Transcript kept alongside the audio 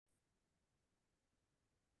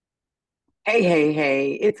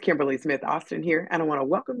Hey, it's Kimberly Smith Austin here, and I want to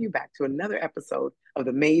welcome you back to another episode of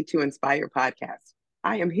the Made to Inspire podcast.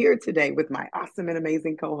 I am here today with my awesome and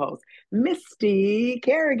amazing co host, Misty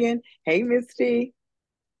Kerrigan. Hey, Misty.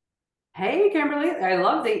 Hey, Kimberly, I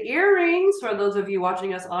love the earrings for those of you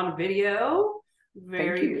watching us on video. Thank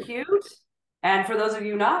Very you. cute. And for those of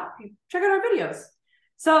you not, check out our videos.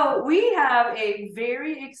 So, we have a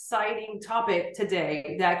very exciting topic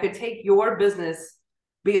today that could take your business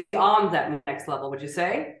beyond that next level, would you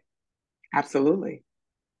say? Absolutely.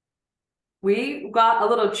 We got a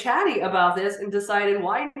little chatty about this and decided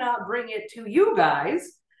why not bring it to you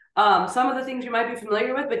guys. Some of the things you might be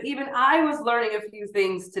familiar with, but even I was learning a few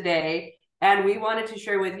things today, and we wanted to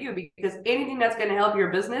share with you because anything that's going to help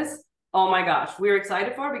your business, oh my gosh, we're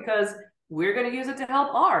excited for because we're going to use it to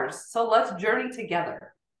help ours. So let's journey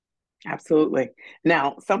together. Absolutely.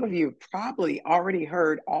 Now, some of you probably already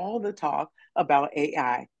heard all the talk about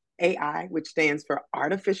AI. AI, which stands for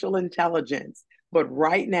artificial intelligence. But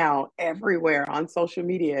right now, everywhere on social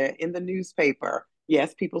media, in the newspaper,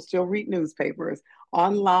 yes, people still read newspapers,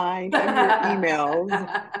 online, in your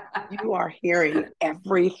emails, you are hearing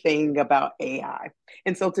everything about AI.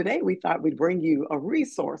 And so today we thought we'd bring you a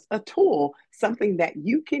resource, a tool, something that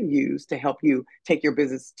you can use to help you take your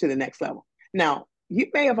business to the next level. Now, you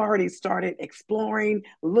may have already started exploring,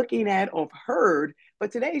 looking at, or heard, but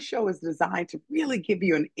today's show is designed to really give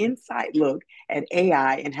you an inside look at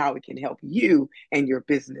AI and how it can help you and your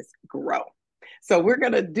business grow. So, we're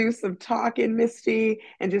going to do some talking, Misty,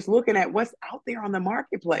 and just looking at what's out there on the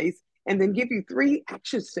marketplace, and then give you three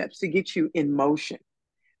action steps to get you in motion.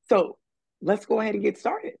 So, let's go ahead and get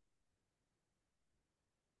started.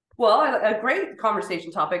 Well, a great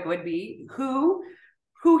conversation topic would be who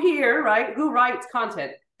here, right? Who writes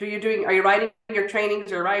content? Are you writing your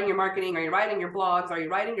trainings, or writing your marketing, are you writing your blogs, are you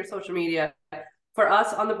writing your social media? For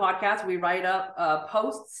us on the podcast, we write up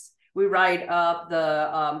posts, we write up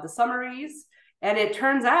the summaries, and it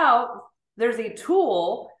turns out there's a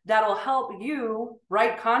tool that'll help you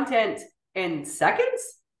write content in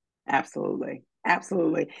seconds. Absolutely.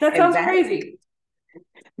 Absolutely. That And sounds crazy.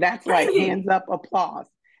 that's like hands Crazy. up applause.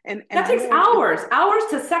 And That I'm takes going to hours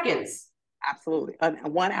to seconds. absolutely a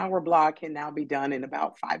 1 hour blog can now be done in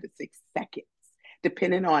about 5 to 6 seconds,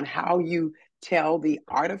 depending on how you tell the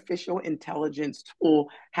artificial intelligence tool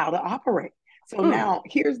how to operate. So Mm. now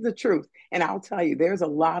here's the truth. And I'll tell you, there's a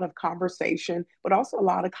lot of conversation, but also a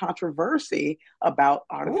lot of controversy about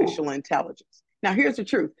Ooh. artificial intelligence. Now, here's the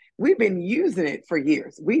truth. We've been using it for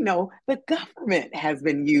years. We know the government has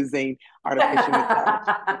been using artificial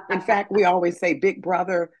intelligence. In fact, we always say big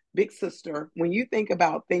brother, big sister. When you think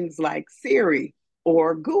about things like Siri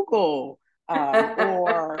or Google,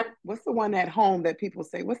 or what's the one at home that people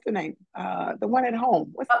say? What's the name? The one at home.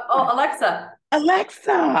 What's that Oh, one? Alexa.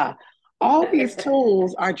 Alexa. All these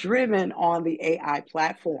tools are driven on the AI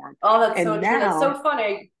platform. Oh, that's And so true. That's now, so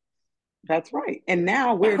funny. that's right. And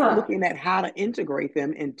now we're looking at how to integrate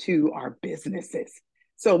them into our businesses.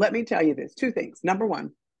 So let me tell you this two things. Number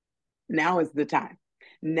one, now is the time.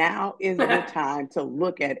 Now is the time to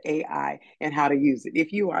look at AI and how to use it.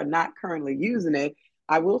 If you are not currently using it,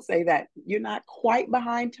 I will say that you're not quite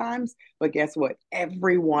behind times, but guess what?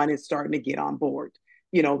 Everyone is starting to get on board.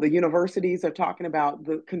 You know, the universities are talking about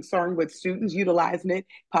the concern with students utilizing it,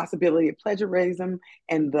 possibility of plagiarism,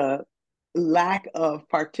 and the lack of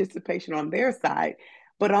participation on their side.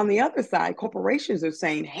 But on the other side, corporations are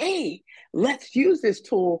saying, hey, let's use this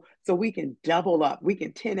tool so we can double up, we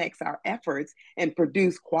can 10x our efforts and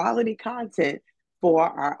produce quality content for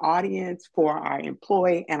our audience, for our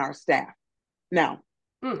employee, and our staff. Now,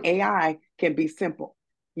 Mm. AI can be simple,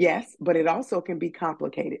 yes, but it also can be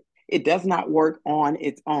complicated. It does not work on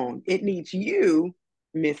its own. It needs you,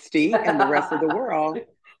 Misty, and the rest of the world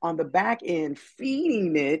on the back end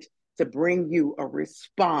feeding it to bring you a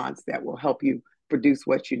response that will help you produce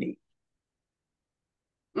what you need.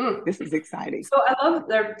 Mm. This is exciting. So I love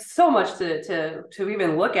there's so much to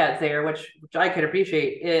even look at there, which I could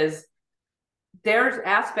appreciate is there's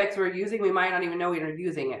aspects we're using we might not even know we're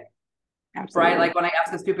using it. Right? Absolutely. Like when I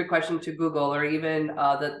ask a stupid question to Google, or even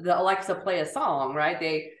the Alexa play a song,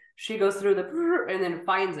 right? She goes through the and then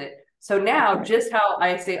finds it. So That's now, right. just how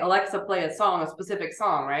I say Alexa play a song, a specific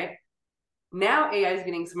song, right? Now AI is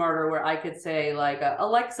getting smarter, where I could say like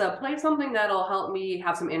Alexa play something that'll help me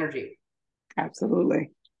have some energy,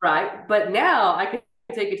 Absolutely. right? But now I could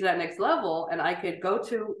take it to that next level, and I could go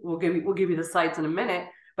to we'll give you the sites in a minute,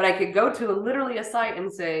 but I could go to literally a site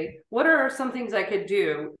and say, what are some things I could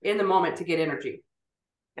do in the moment to get energy?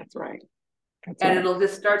 That's right. That's And right. it'll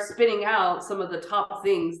just start spitting out some of the top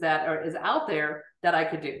things that is out there that I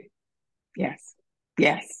could do. Yes.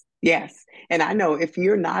 Yes. Yes. And I know if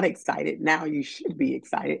you're not excited, now you should be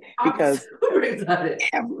excited I'm because super excited.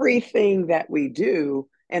 everything that we do,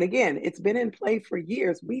 and again, it's been in play for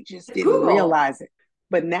years, we just It's didn't Google. realize it.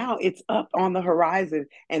 But now it's up on the horizon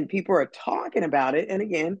and people are talking about it. And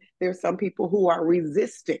again, there's some people who are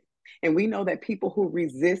resisting. And we know that people who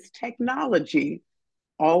resist technology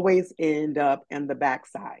always end up in the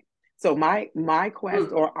backside. So my quest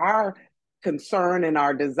Mm. or our concern and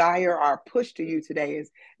our desire, our push to you today is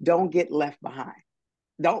don't get left behind.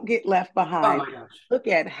 Don't get left Oh behind. my gosh. Look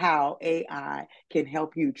at how AI can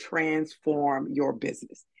help you transform your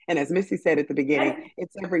business. And as Missy said at the beginning, And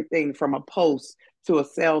it's everything from a post to a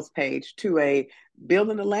sales page to a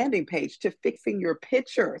building a landing page to fixing your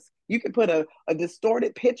pictures. You can put a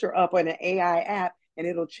distorted picture up on an AI app and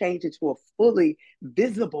it'll change it to a fully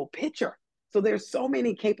visible picture. So there's so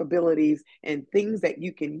many capabilities and things that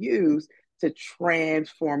you can use to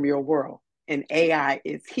transform your world. And AI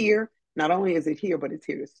is here. Not only is it here, but it's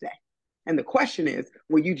here to stay. And the question is,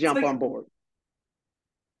 will you jump so, on board?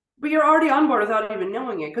 but you're already on board without even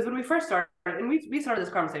knowing it. Because when we first started, and we started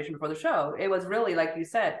this conversation before the show, it was really like you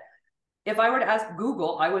said, if I were to ask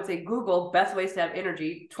Google, I would say, Google, best ways to have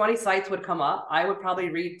energy. 20 sites would come up. I would probably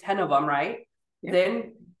read 10 of them, right? Yep.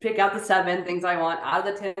 Then pick out the 7 things I want out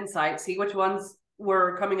of the 10 sites, see which ones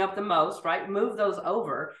were coming up the most, right? Move those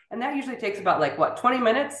over. And that usually takes about like what, 20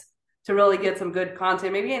 minutes to really get some good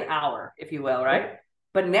content, maybe an hour, if you will, right? Yep.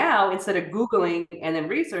 But now instead of Googling and then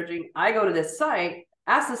researching, I go to this site,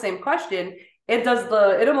 ask the same question. It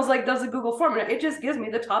almost like does the Google formula. It just gives me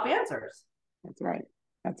the top answers. That's right.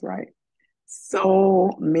 That's right.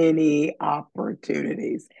 So many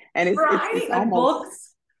opportunities. And it's Right? Like almost,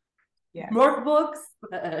 books, yes. workbooks.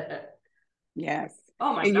 Yes.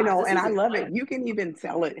 Oh my And gosh, this and is I love it. exciting. You can even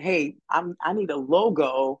tell it, hey, I need a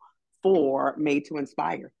logo for Made to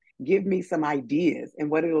Inspire. Give me some ideas. And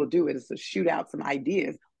what it'll do is to shoot out some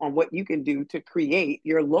ideas on what you can do to create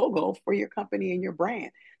your logo for your company and your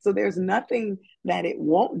brand. So there's nothing that it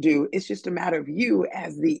won't do. It's just a matter of you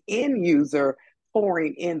as the end user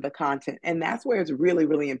pouring in the content. And that's where it's really,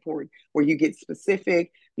 really important, where you get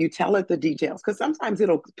specific, you tell it the details, because sometimes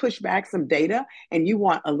it'll push back some data and you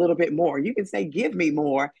want a little bit more. You can say, give me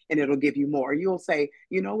more, and it'll give you more. You'll say,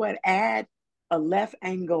 you know what, add a left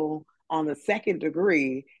angle on the second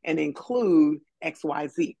degree and include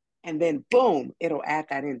XYZ. And then boom, it'll add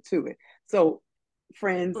that into it. So,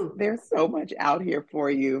 friends, Mm. there's so much out here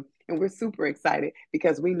for you. And we're super excited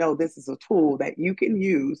because we know this is a tool that you can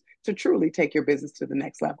use to truly take your business to the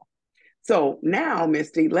next level. So now,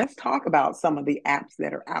 Misty, let's talk about some of the apps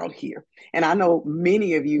that are out here. And I know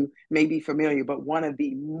many of you may be familiar, but one of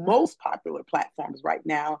the most popular platforms right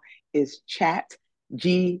now is Chat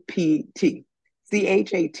GPT.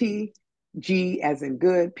 CHAT, G as in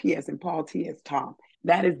good, P as in Paul, T as Tom.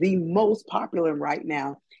 That is the most popular right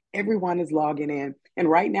now. Everyone is logging in. And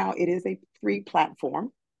right now, it is a free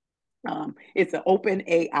platform. It's an open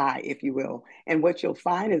AI, if you will. And what you'll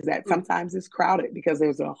find is that Mm. sometimes it's crowded because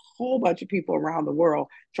there's a whole bunch of people around the world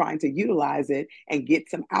trying to utilize it and get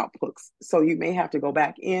some outputs. So you may have to go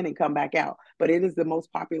back in and come back out. But it is the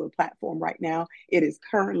most popular platform right now. It is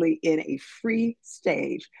currently in a free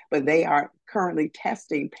stage, but they are currently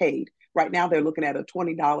testing paid. Right now, they're looking at a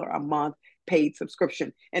 $20 a month paid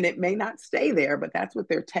subscription. And it may not stay there, but that's what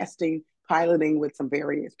they're testing, piloting with some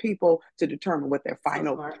various people to determine what their So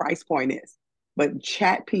final smart. price point is. But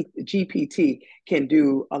Chat GPT can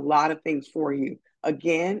do a lot of things for you.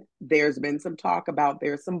 Again, there's been some talk about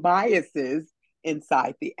there's some biases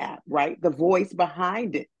inside the app, right? The voice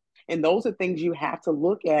behind it. And those are things you have to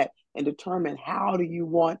look at and determine how do you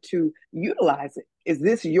want to utilize it? Is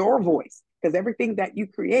this your voice? Because everything that you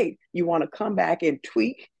create, you want to come back and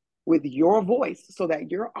tweak with your voice so that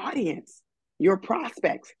your audience, your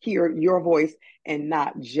prospects hear your voice and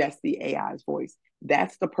not just the AI's voice.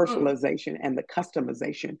 That's the Mm. personalization and the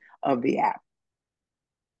customization of the app.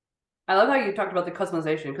 I love how you talked about the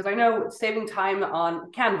customization because I know saving time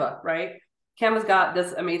on Canva, right? Canva's got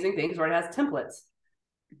this amazing things where it has templates.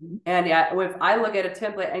 Mm-hmm. And yeah, if I look at a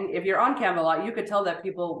template, and if you're on Canva a lot, you could tell that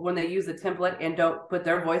people, when they use the template and don't put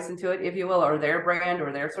their voice into it, if you will, or their brand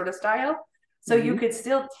or their sort of style. So you Mm-hmm. could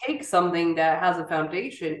still take something that has a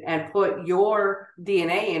foundation and put your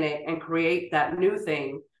DNA in it and create that new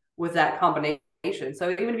thing with that combination. So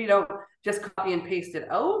even if you don't just copy and paste it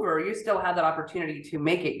over, you still have that opportunity to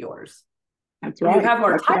make it yours. That's And you right. have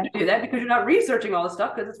more That's time right. to do that because you're not researching all the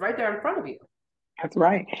stuff because it's right there in front of you. That's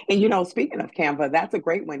right. And speaking of Canva, that's a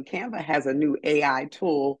great one. Canva has a new AI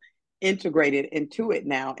tool integrated into it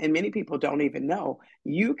now, and many people don't even know.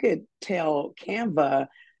 You could tell Canva,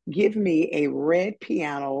 give me a red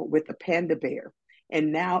piano with a panda bear.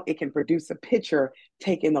 and now it can produce a picture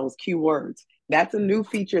taking those keywords. That's a new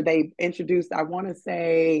feature they introduced, I want to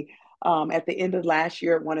say, at the end of last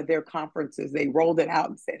year at one of their conferences. They rolled it out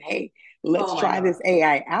and said, hey, let's Oh my try God. this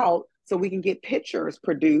AI out so we can get pictures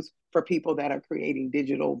produced for people that are creating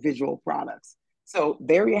digital visual products. So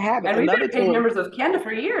there you have it. And we've Another been paid tool. members of Canva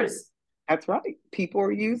for years. That's right. People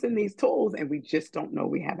are using these tools and we just don't know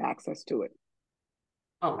we have access to it.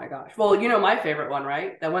 Oh my gosh. Well, you know my favorite one,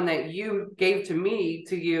 right? The one that you gave to me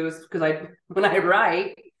to use because when I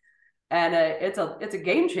write, and it's a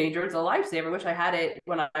game changer. It's a lifesaver. Wish I had it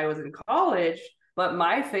when I was in college. But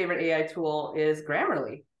my favorite AI tool is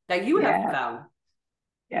Grammarly that you have Yes, found.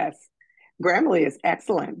 yes. Grammarly is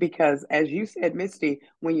excellent because, as you said, Misty,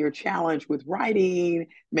 when you're challenged with writing,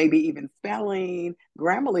 maybe even spelling,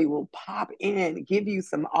 Grammarly will pop in, give you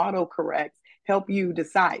some autocorrects, help you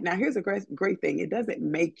decide. Now, here's a great thing. It doesn't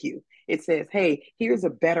make you. It says, hey, here's a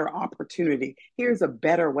better opportunity. Here's a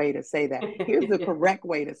better way to say that. Here's the correct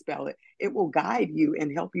way to spell it. It will guide you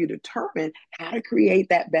and help you determine how to create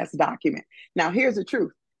that best document. Now, here's the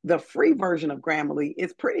truth. The free version of Grammarly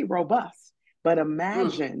is pretty robust, but Mm.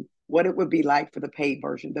 imagine what it would be like for the paid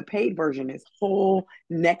version. The paid version is whole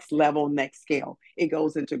next level, next scale. It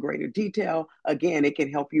goes into greater detail. Again, it can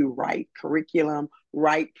help you write curriculum,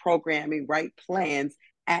 write programming, write plans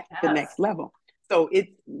at the Yes. next level. So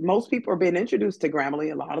it's most people are being introduced to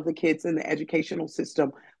Grammarly, a lot of the kids in the educational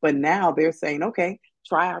system, but now they're saying, okay,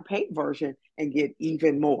 try our paid version and get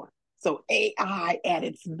even more. So AI at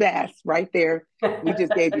its best right there. We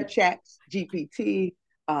just gave you Chat GPT,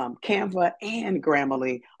 Canva and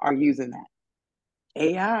Grammarly are using that.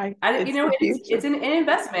 AI, And it's the it's future. an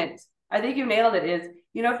investment. I think you nailed it. Is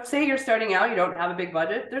say you're starting out, you don't have a big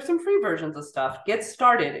budget. There's some free versions of stuff. Get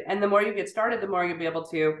started, and the more you get started, the more you'll be able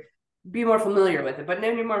to be more familiar with it. But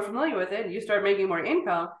then you're more familiar with it, and you start making more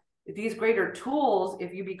income. These greater tools,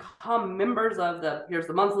 if you become members of here's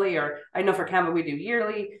the monthly, or I know for Canva we do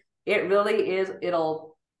yearly. It really is.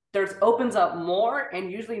 There's opens up more,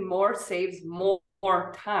 and usually more saves more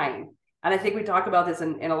time. And I think we talk about this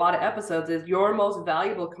in a lot of episodes, is your most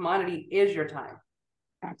valuable commodity is your time.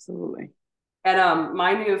 Absolutely. And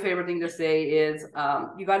my new favorite thing to say is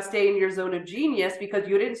you got to stay in your zone of genius because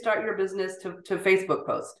you didn't start your business to Facebook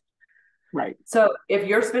post. Right. So if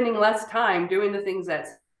you're spending less time doing the things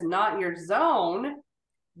that's not your zone,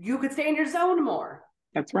 you could stay in your zone more.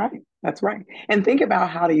 That's right. That's right. And think about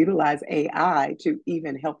how to utilize AI to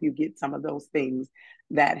even help you get some of those things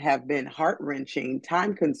that have been heart wrenching,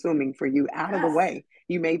 time consuming for you out of the Yes. way.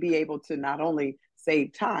 You may be able to not only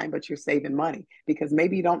save time, but you're saving money because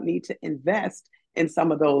maybe you don't need to invest in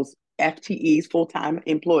some of those FTEs, full time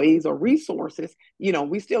employees, or resources.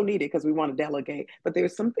 We still need it because we want to delegate, but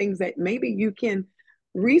there's some things that maybe you can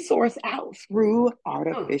resource out through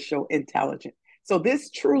artificial intelligence. So this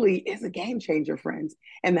truly is a game changer, friends.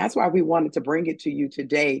 And that's why we wanted to bring it to you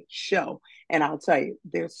today, show. And I'll tell you,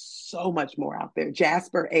 there's so much more out there.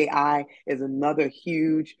 Jasper AI is another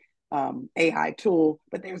huge AI tool,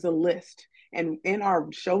 but there's a list. And in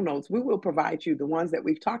our show notes, we will provide you the ones that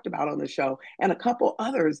we've talked about on the show and a couple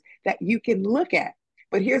others that you can look at.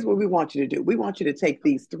 But here's what we want you to do. We want you to take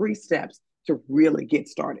these 3 steps to really get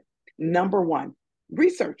started. Number 1,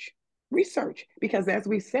 research, because as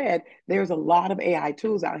we said, there's a lot of AI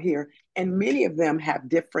tools out here and many of them have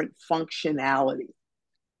different functionality.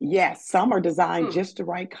 Yes, some are designed just to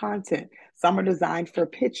write content. Some are designed for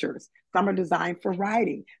pictures. Some are designed for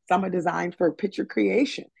writing. Some are designed for picture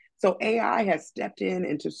creation. So AI has stepped in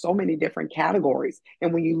into so many different categories.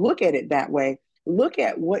 And when you look at it that way, look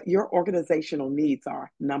at what your organizational needs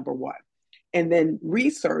are, number 1, and then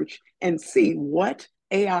research and see what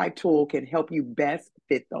AI tool can help you best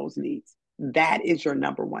fit those needs. That is your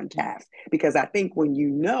number 1 task, because I think when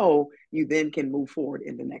you then can move forward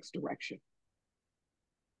in the next direction.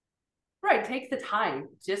 Right. Take the time.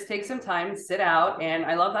 Just take some time, sit out. And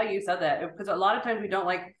I love how you said that because a lot of times we don't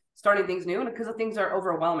like starting things new because the things are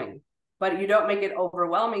overwhelming. But you don't make it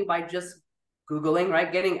overwhelming by just Googling,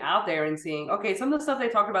 right? Getting out there and seeing, okay, some of the stuff they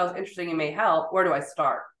talked about is interesting and may help. Where do I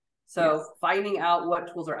start? So Yes, finding out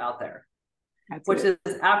what tools are out there, that's which it.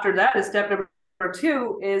 is after that is step number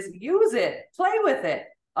 2 is use it, play with it.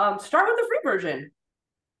 Start with the free version.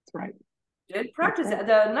 That's right. Did That's practice right. it.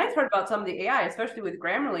 The nice part about some of the AI, especially with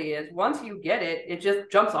Grammarly, is once you get it, it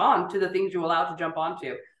just jumps on to the things you allow to jump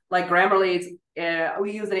onto. Like Grammarly's,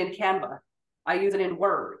 we use it in Canva. I use it in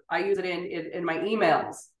Word. I use it in my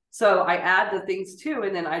emails. So I add the things too,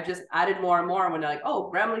 and then I just added more and more. When they're like,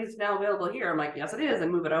 "Oh, Grammarly is now available here," I'm like, "Yes, it is,"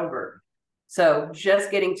 and move it over. So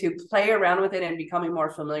just getting to play around with it and becoming more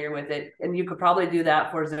familiar with it, and you could probably do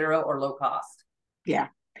that for zero or low cost. Yeah.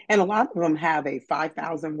 And a lot of them have a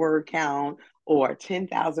 5,000 word count or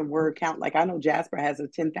 10,000 word count. Like I know Jasper has a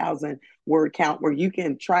 10,000 word count where you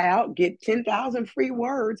can try out, get 10,000 free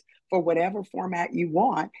words for whatever format you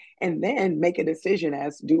want, and then make a decision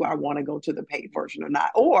as do I want to go to the paid version or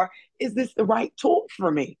not? Or is this the right tool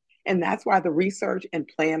for me? And that's why the research and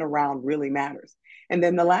plan around really matters. And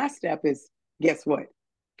then the last step is guess what?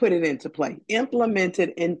 Put it into play, implement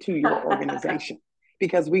it into your organization.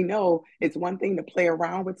 Because we know it's one thing to play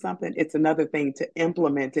around with something, it's another thing to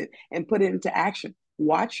implement it and put it into action.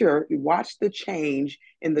 Watch the change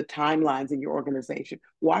in the timelines in your organization.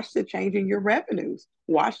 Watch the change in your revenues.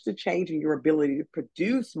 Watch the change in your ability to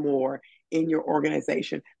produce more in your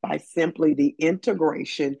organization by simply the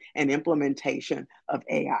integration and implementation of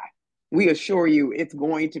AI. We assure you it's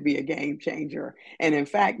going to be a game changer. And in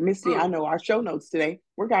fact, Misty, I know our show notes today,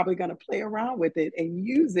 we're probably going to play around with it and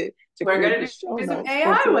use it to We're create going the to show do some notes for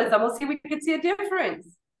AI today. with them. We'll see if we can see a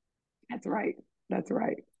difference. That's right. That's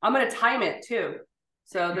right. I'm going to time it too.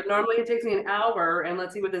 So normally it takes me an hour, and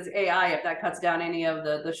let's see with this AI if that cuts down any of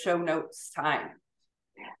the show notes time.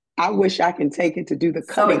 I wish I can take it to do the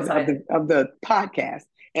cutting of the podcast.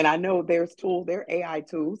 And I know there's AI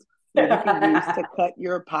tools that you can use to cut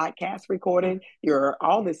your podcast recording, your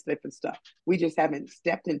all this different stuff. We just haven't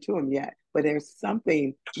stepped into them yet. But there's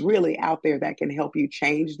something really out there that can help you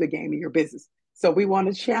change the game of your business. So we want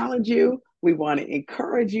to challenge you. We want to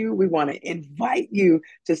encourage you. We want to invite you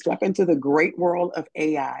to step into the great world of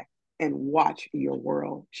AI and watch your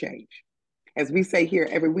world change. As we say here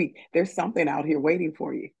every week, there's something out here waiting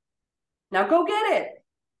for you. Now go get it.